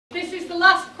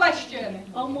last question.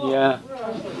 On what? Yeah.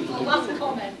 Last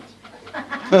comment.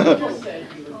 You just said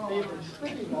you were in favour of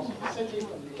splitting off the city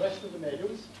from the rest of the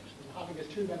meadows and having a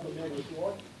two-member meadows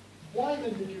ward. Why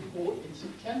then did you vote in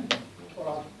September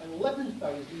for an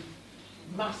 11,000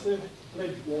 massive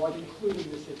bridge ward,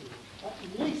 including the city?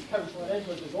 At least Councillor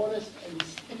Edwards is honest and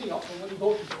he's sticking up for what he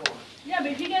voted for. Yeah,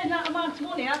 but if you're getting that amount of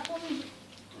money, how come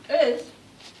us,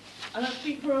 and I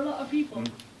speak for a lot of people,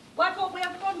 why can't we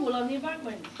have carnival on the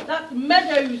embankment? That's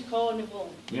Meadows Carnival.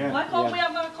 Yeah. Why can't we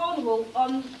have a carnival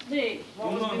on there?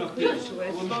 Well, not enough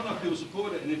people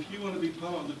support it, and if you want to be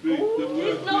part of the group that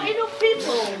There's work... not enough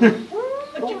people.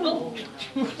 I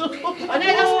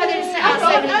know that's why they set our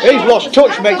 7. He's lost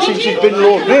touch, mate, since he's been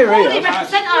Lord Mayor here.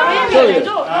 Represent our area.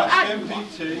 Look,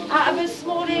 MPT... out of a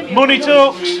small area. Money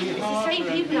talks. It's the same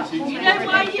people that form You know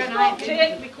why you blocked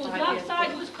it? Because that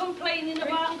side was complaining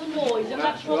about the noise, and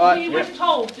that's what Right, we were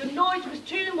told. The noise was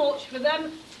too much for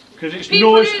them. Because it's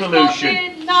People noise who's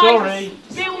pollution. got Sorry.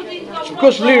 buildings on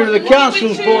Because Leader of the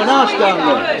Council's bought an house down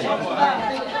there.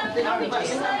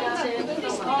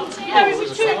 Yeah, it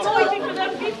was too noisy for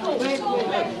them people.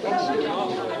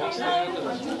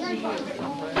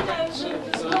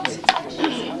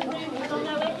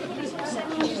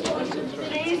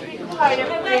 I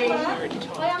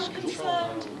am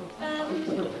concerned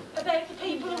about the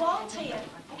people who aren't here.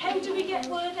 How do we get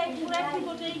word out for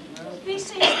everybody?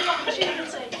 This is the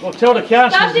opportunity. Well, tell the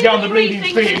councillors to get on the bleeding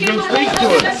feet and go and speak to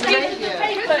us.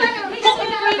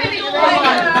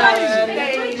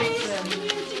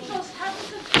 Community trust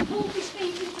hadn't pulled this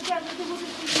meeting together, there would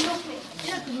have been nothing.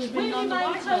 We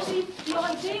remain totally, the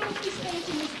idea of this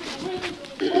meeting was to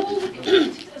bring all the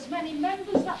community, as many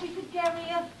members that we could get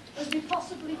here as we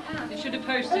possibly can. They should have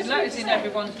posted letters in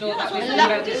everyone's door that we Lots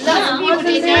of people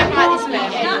didn't know about this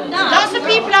meeting. Lots of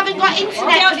people haven't got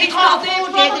internet because they can't afford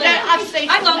it, they don't have safe.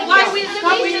 Hang on, why are we the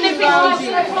reason if we're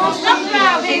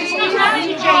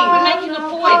making a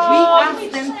point?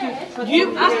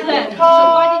 You asked them, so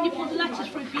why didn't you put letters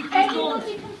through people's doors?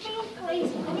 Anybody can feel free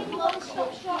to come in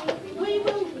one-stop shop. We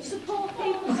will support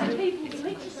people, so people's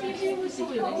literacy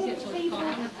literacy problems, people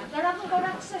that haven't got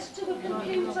access to a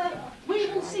computer. We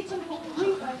will sit and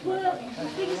work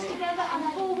things together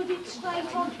and forward it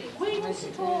straight on. We will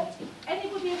support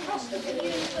anybody across the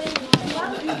community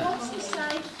who wants to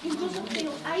say, who doesn't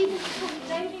feel able to put it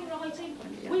down in writing.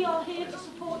 We are here to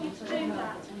support you to do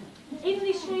that. In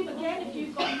this room, again, if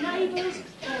you've got neighbours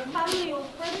or family or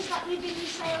friends that live in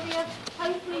this area,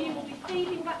 hopefully you will be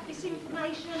feeding back this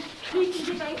information. We can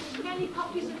give out as many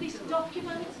copies of this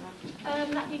document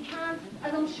that you can,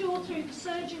 and I'm sure through the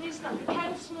surgeries that the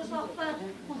councillors offer,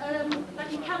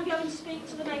 that you can go and speak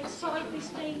to them outside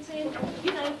this meeting.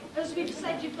 You know, as we've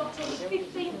said, you've got till the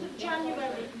 15th of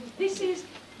January. This is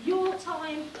your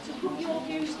time to put your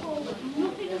views forward.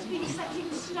 Nothing has been set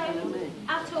in stone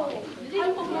at all.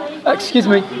 Excuse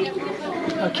me.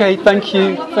 Okay, thank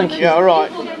you. Thank you. Yeah, all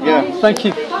right. Yeah. Thank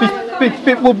you.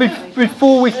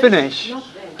 Before we finish,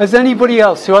 has anybody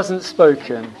else who hasn't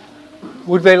spoken,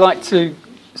 would they like to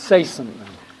say something?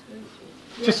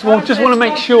 Just want to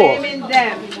make sure.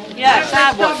 Yes,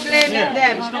 I was blaming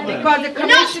them because the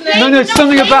commissioner. No, no,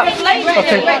 something about.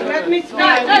 Okay. Let me speak. No,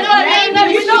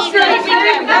 you're not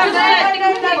blaming them.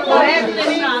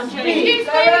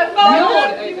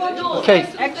 Okay.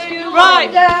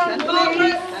 Right.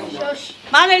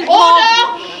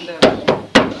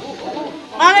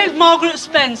 My name's Margaret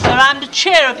Spencer. I'm the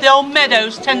chair of the Old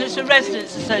Meadows Tenants and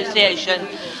Residents Association.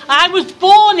 I was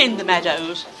born in the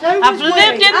Meadows. I've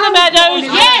lived in the Meadows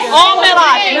all my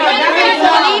life.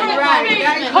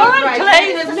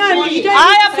 Currently,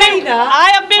 I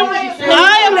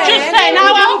am just saying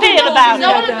how I feel about it.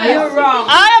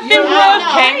 I have been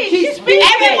working.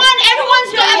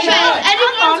 Everyone's got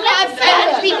a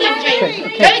fair opinion,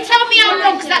 Jane. Don't tell me I'm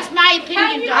wrong, because that's my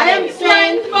opinion, darling. I am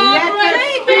saying,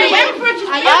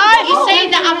 you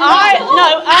say that I'm wrong.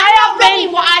 No, I have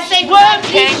been what I say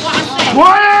working.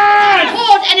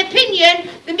 Called an opinion.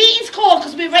 The meeting's called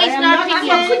because we're raising our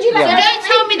opinion. So don't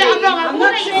tell me that I'm wrong. I'm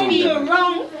not saying you're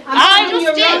wrong. I've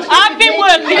been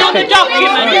working on the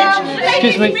document.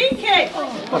 Excuse me.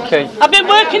 Okay. I've been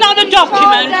working on a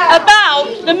document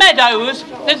about the Meadows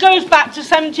that goes back to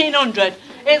 1700.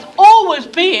 It's always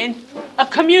been a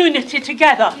community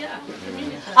together.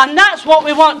 And that's what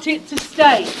we want it to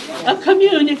stay, a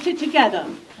community together.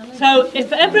 So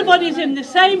if everybody's in the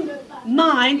same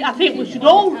mind, I think we should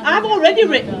all, I've already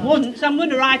written once, I'm going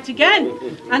to write again.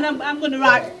 And I'm going to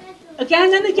write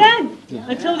again and again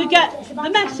until they get the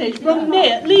message from me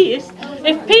at least.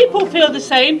 If people feel the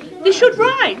same, they should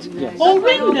write or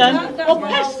ring them or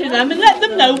pester them and let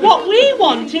them know what we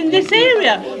want in this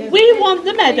area. We want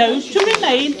the meadows to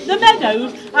remain the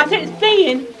meadows as it's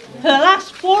been for the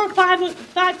last 400 or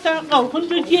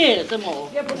 500 years or more.